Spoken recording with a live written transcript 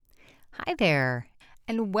Hi there,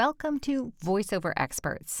 and welcome to VoiceOver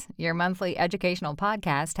Experts, your monthly educational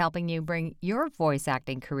podcast helping you bring your voice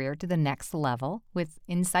acting career to the next level with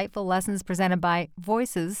insightful lessons presented by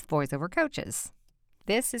Voices voiceover coaches.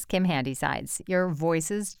 This is Kim Handysides, your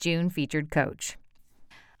Voices June featured coach.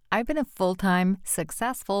 I've been a full-time,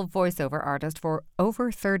 successful voiceover artist for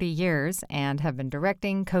over 30 years and have been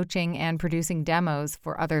directing, coaching, and producing demos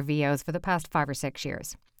for other VOs for the past 5 or 6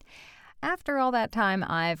 years. After all that time,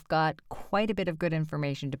 I've got quite a bit of good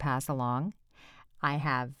information to pass along. I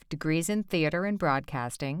have degrees in theater and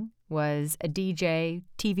broadcasting, was a DJ,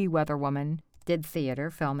 TV weatherwoman, did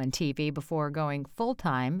theater, film, and TV before going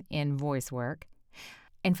full-time in voice work.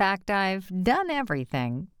 In fact, I've done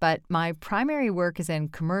everything, but my primary work is in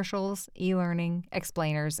commercials, e-learning,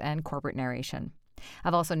 explainers, and corporate narration.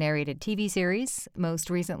 I've also narrated TV series,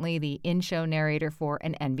 most recently the in-show narrator for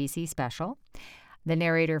an NBC special, the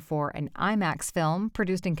narrator for an IMAX film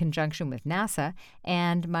produced in conjunction with NASA,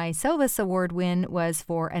 and my Silvis Award win was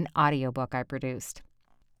for an audiobook I produced.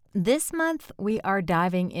 This month, we are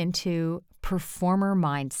diving into performer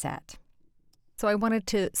mindset. So I wanted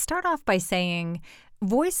to start off by saying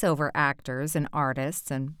voiceover actors and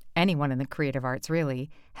artists, and anyone in the creative arts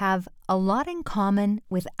really, have a lot in common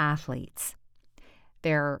with athletes.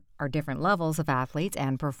 There are different levels of athletes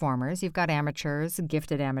and performers. You've got amateurs,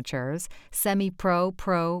 gifted amateurs, semi-pro,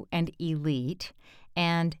 pro, and elite.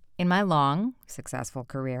 And in my long, successful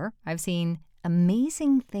career, I've seen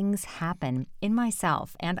amazing things happen in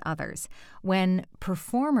myself and others when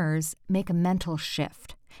performers make a mental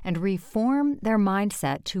shift and reform their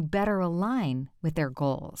mindset to better align with their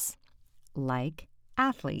goals, like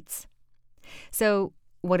athletes. So,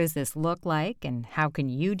 what does this look like and how can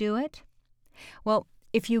you do it? Well,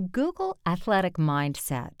 if you Google athletic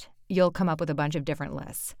mindset, you'll come up with a bunch of different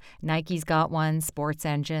lists. Nike's got one, Sports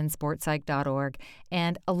Engine, sportspsych.org,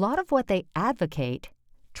 and a lot of what they advocate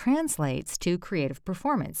translates to creative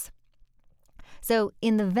performance. So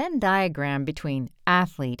in the Venn diagram between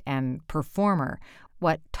athlete and performer,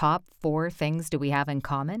 what top 4 things do we have in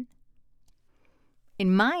common?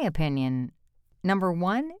 In my opinion, number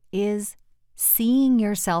 1 is seeing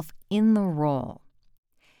yourself in the role.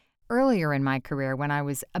 Earlier in my career, when I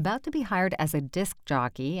was about to be hired as a disc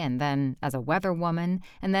jockey and then as a weather woman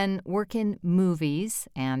and then work in movies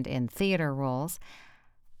and in theater roles,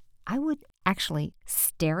 I would actually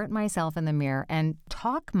stare at myself in the mirror and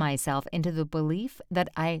talk myself into the belief that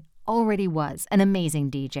I already was an amazing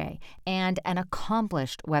DJ and an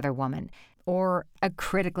accomplished weather woman or a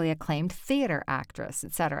critically acclaimed theater actress,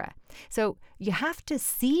 etc. So you have to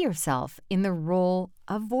see yourself in the role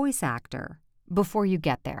of voice actor before you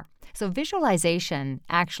get there. So visualization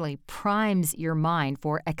actually primes your mind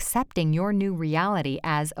for accepting your new reality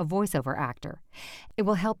as a voiceover actor. It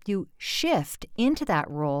will help you shift into that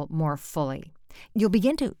role more fully. You'll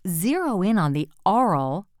begin to zero in on the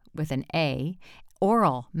aural, with an A,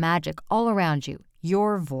 aural magic all around you.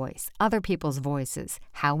 Your voice, other people's voices,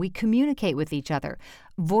 how we communicate with each other,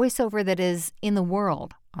 voiceover that is in the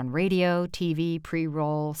world, on radio, TV,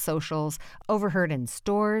 pre-roll, socials, overheard in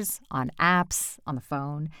stores, on apps, on the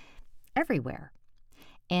phone, everywhere.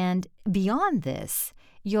 And beyond this,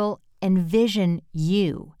 you'll envision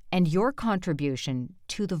you and your contribution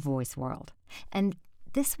to the voice world. And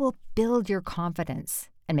this will build your confidence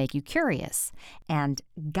and make you curious and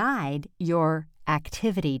guide your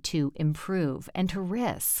activity to improve and to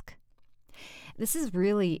risk. This is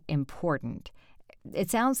really important. It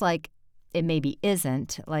sounds like it maybe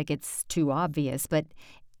isn't, like it's too obvious, but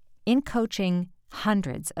in coaching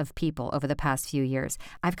hundreds of people over the past few years,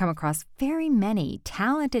 I've come across very many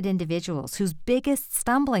talented individuals whose biggest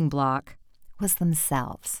stumbling block was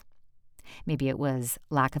themselves. Maybe it was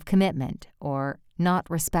lack of commitment or not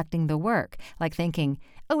respecting the work, like thinking,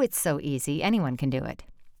 oh, it's so easy, anyone can do it.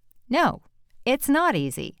 No, it's not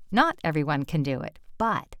easy. Not everyone can do it,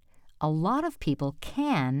 but a lot of people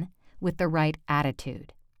can with the right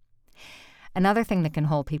attitude. Another thing that can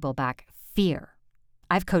hold people back, fear.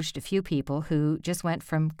 I've coached a few people who just went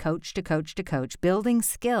from coach to coach to coach, building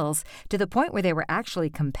skills to the point where they were actually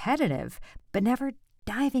competitive, but never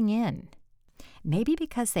diving in. Maybe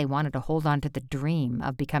because they wanted to hold on to the dream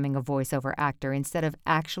of becoming a voiceover actor instead of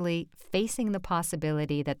actually facing the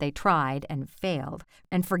possibility that they tried and failed,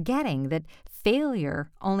 and forgetting that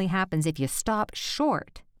failure only happens if you stop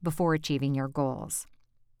short before achieving your goals.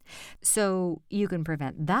 So you can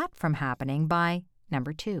prevent that from happening by,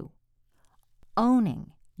 number 2,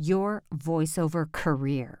 owning your voiceover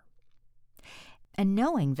career and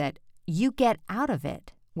knowing that you get out of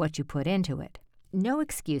it what you put into it. No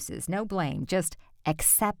excuses, no blame, just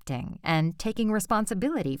accepting and taking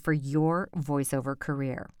responsibility for your voiceover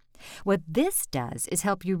career. What this does is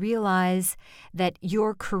help you realize that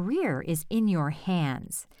your career is in your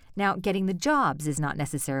hands. Now, getting the jobs is not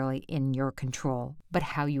necessarily in your control, but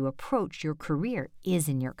how you approach your career is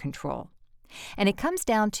in your control. And it comes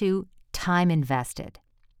down to time invested.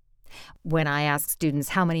 When I ask students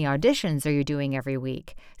how many auditions are you doing every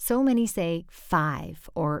week, so many say 5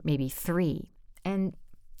 or maybe 3, and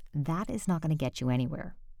that is not going to get you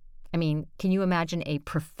anywhere. I mean, can you imagine a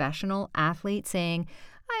professional athlete saying,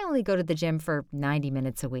 I only go to the gym for 90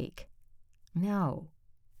 minutes a week? No,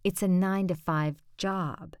 it's a 9-to-5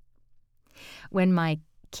 job. When my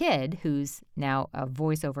kid, who's now a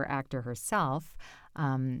voiceover actor herself,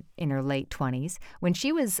 in her late 20s, when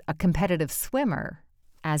she was a competitive swimmer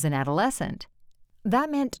as an adolescent, that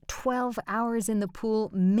meant 12 hours in the pool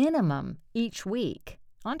minimum each week,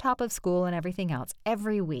 on top of school and everything else,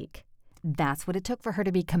 every week. That's what it took for her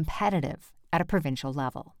to be competitive at a provincial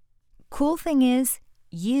level. Cool thing is,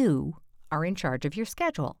 you are in charge of your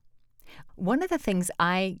schedule. One of the things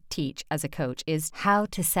I teach as a coach is how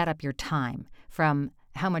to set up your time, from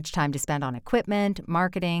how much time to spend on equipment,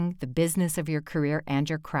 marketing, the business of your career, and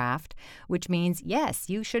your craft, which means, yes,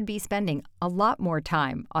 you should be spending a lot more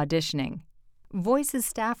time auditioning. Voice's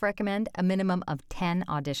staff recommend a minimum of 10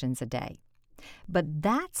 auditions a day. But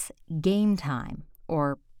that's game time,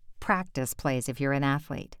 or practice plays if you're an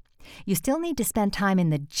athlete. You still need to spend time in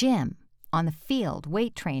the gym, on the field,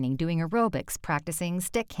 weight training, doing aerobics, practicing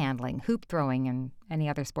stick handling, hoop throwing, and any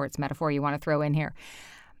other sports metaphor you want to throw in here.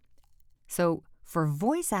 So for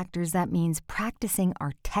voice actors, that means practicing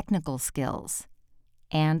our technical skills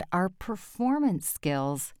and our performance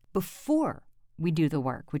skills before we do the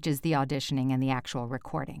work, which is the auditioning and the actual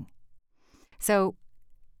recording. So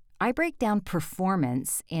I break down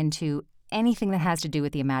performance into anything that has to do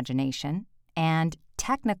with the imagination and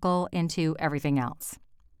technical into everything else.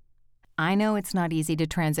 I know it's not easy to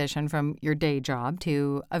transition from your day job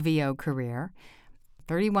to a VO career.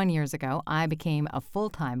 31 years ago, I became a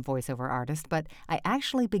full-time voiceover artist, but I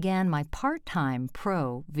actually began my part-time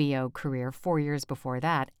pro VO career 4 years before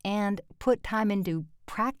that and put time into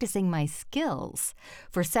practicing my skills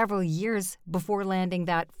for several years before landing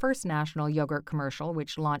that first national yogurt commercial,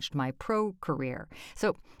 which launched my pro career.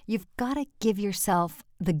 So you've got to give yourself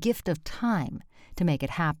the gift of time to make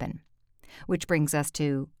it happen. Which brings us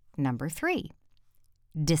to number 3,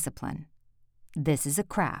 discipline. This is a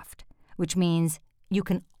craft, which means you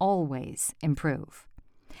can always improve.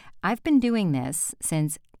 I've been doing this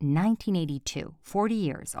since 1982, 40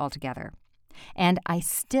 years altogether, and I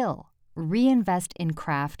still reinvest in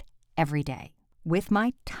craft every day with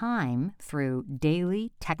my time through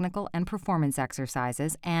daily technical and performance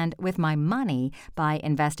exercises, and with my money by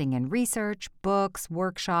investing in research, books,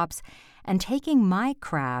 workshops, and taking my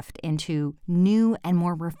craft into new and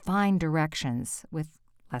more refined directions with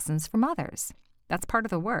lessons from others. That's part of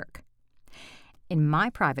the work. In my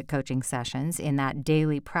private coaching sessions, in that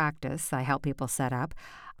daily practice I help people set up,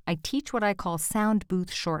 I teach what I call sound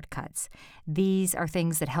booth shortcuts. These are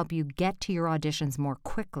things that help you get to your auditions more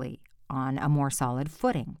quickly on a more solid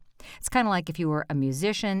footing. It's kind of like if you were a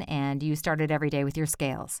musician and you started every day with your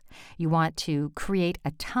scales. You want to create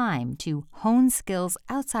a time to hone skills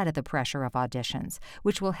outside of the pressure of auditions,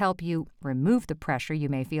 which will help you remove the pressure you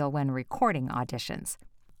may feel when recording auditions.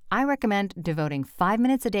 I recommend devoting 5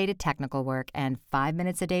 minutes a day to technical work and 5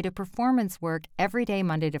 minutes a day to performance work every day,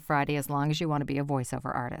 Monday to Friday, as long as you want to be a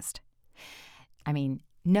voiceover artist. I mean,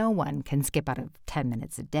 no one can skip out of 10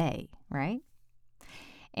 minutes a day, right?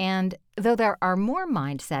 And though there are more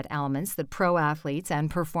mindset elements that pro athletes and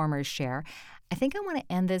performers share, I think I want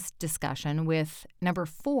to end this discussion with number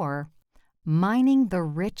 4, mining the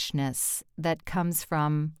richness that comes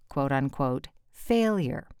from, quote unquote,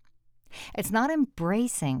 failure. It's not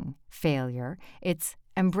embracing failure, it's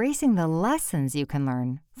embracing the lessons you can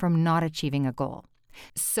learn from not achieving a goal.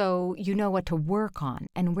 So you know what to work on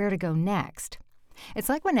and where to go next. It's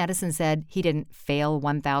like when Edison said he didn't fail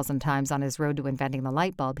 1,000 times on his road to inventing the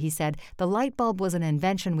light bulb. He said the light bulb was an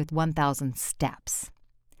invention with 1,000 steps.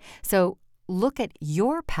 So look at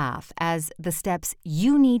your path as the steps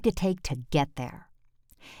you need to take to get there.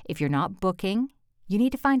 If you're not booking, you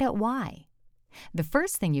need to find out why. The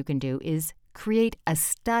first thing you can do is create a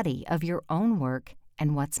study of your own work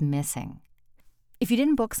and what's missing. If you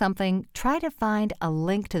didn't book something, try to find a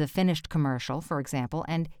link to the finished commercial, for example,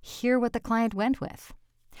 and hear what the client went with.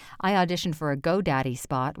 I auditioned for a GoDaddy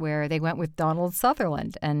spot where they went with Donald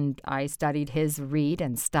Sutherland, and I studied his read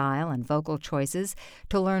and style and vocal choices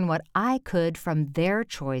to learn what I could from their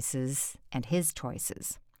choices and his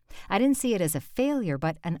choices. I didn't see it as a failure,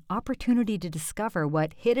 but an opportunity to discover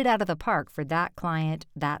what hit it out of the park for that client,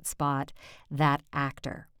 that spot, that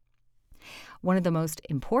actor. One of the most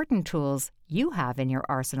important tools you have in your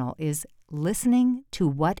arsenal is listening to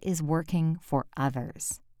what is working for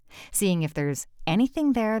others, seeing if there's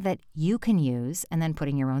anything there that you can use and then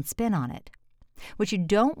putting your own spin on it. What you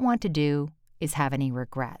don't want to do is have any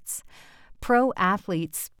regrets. Pro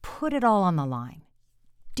athletes put it all on the line.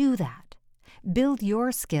 Do that. Build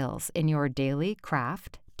your skills in your daily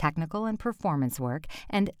craft, technical and performance work,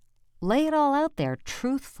 and lay it all out there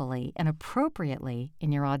truthfully and appropriately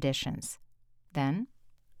in your auditions. Then,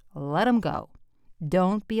 let them go.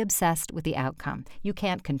 Don't be obsessed with the outcome. You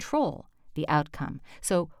can't control the outcome.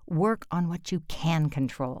 So work on what you can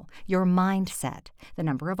control, your mindset, the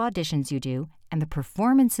number of auditions you do, and the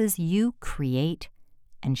performances you create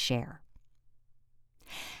and share.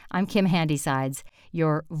 I'm Kim Handysides,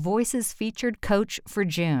 your Voices featured coach for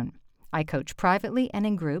June. I coach privately and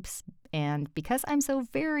in groups, and because I'm so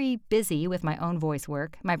very busy with my own voice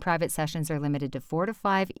work, my private sessions are limited to 4 to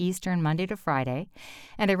 5 Eastern, Monday to Friday,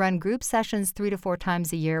 and I run group sessions 3 to 4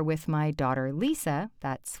 times a year with my daughter Lisa,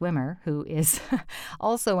 that swimmer, who is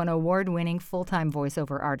also an award-winning full-time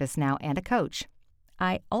voiceover artist now and a coach.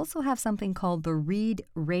 I also have something called the Read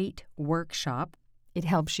Rate Workshop. It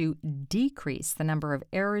helps you decrease the number of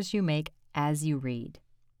errors you make as you read,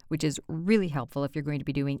 which is really helpful if you're going to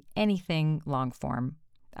be doing anything long form,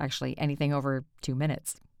 actually anything over 2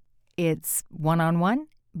 minutes. It's one-on-one,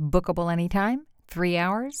 bookable anytime, 3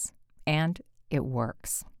 hours, and it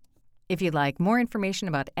works. If you'd like more information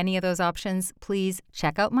about any of those options, please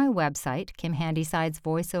check out my website,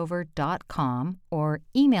 kimhandysidesvoiceover.com, or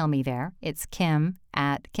email me there. It's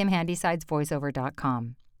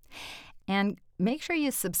kim@kimhandysidesvoiceover.com. And make sure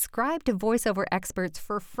you subscribe to VoiceOver Experts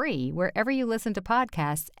for free wherever you listen to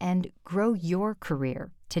podcasts and grow your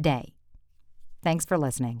career today. Thanks for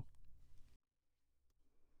listening.